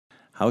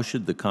How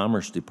should the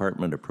Commerce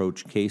Department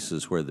approach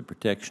cases where the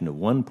protection of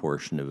one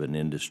portion of an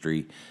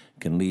industry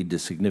can lead to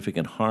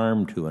significant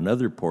harm to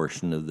another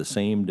portion of the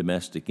same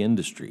domestic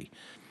industry?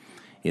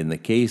 In the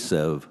case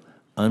of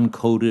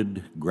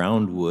uncoated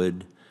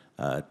groundwood,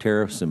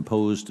 tariffs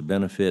imposed to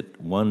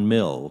benefit one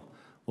mill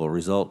will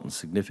result in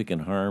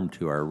significant harm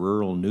to our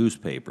rural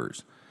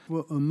newspapers.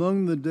 Well,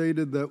 among the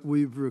data that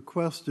we've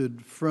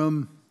requested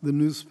from the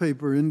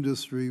newspaper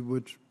industry,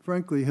 which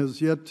frankly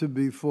has yet to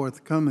be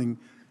forthcoming,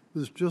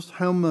 is just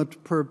how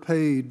much per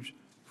page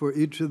for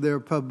each of their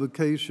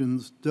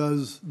publications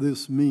does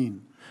this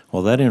mean?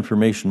 Well, that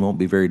information won't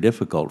be very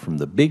difficult from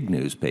the big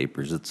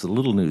newspapers. It's the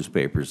little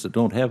newspapers that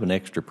don't have an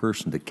extra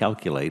person to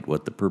calculate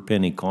what the per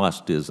penny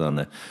cost is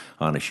on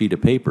a sheet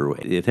of paper.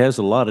 It has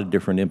a lot of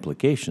different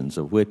implications,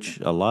 of which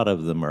a lot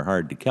of them are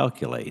hard to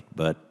calculate.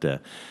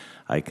 But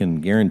I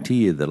can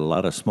guarantee you that a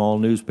lot of small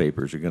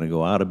newspapers are going to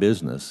go out of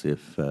business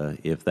if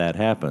that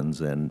happens,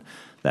 and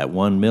that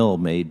one mill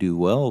may do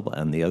well.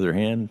 On the other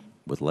hand,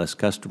 with less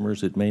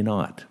customers, it may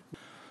not.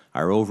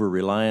 Our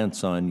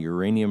over-reliance on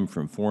uranium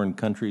from foreign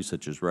countries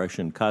such as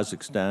Russia and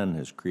Kazakhstan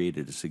has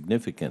created a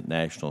significant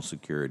national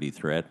security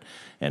threat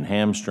and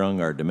hamstrung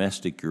our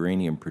domestic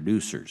uranium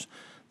producers.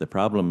 The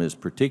problem is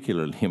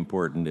particularly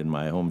important in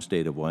my home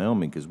state of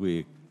Wyoming because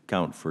we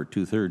account for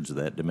 2/3 of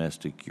that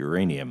domestic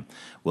uranium.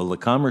 Will the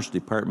Commerce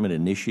Department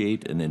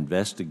initiate an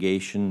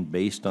investigation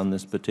based on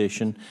this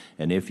petition?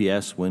 And if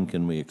yes, when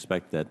can we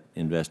expect that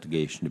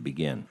investigation to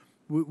begin?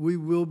 We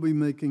will be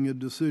making a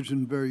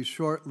decision very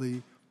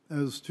shortly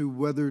as to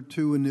whether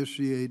to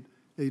initiate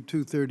a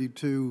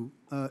 232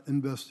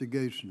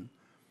 investigation.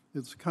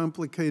 It's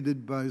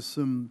complicated by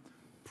some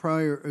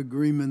prior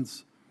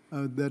agreements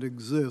that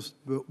exist,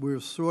 but we're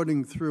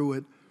sorting through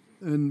it,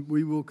 and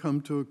we will come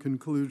to a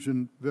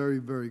conclusion very,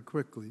 very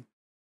quickly.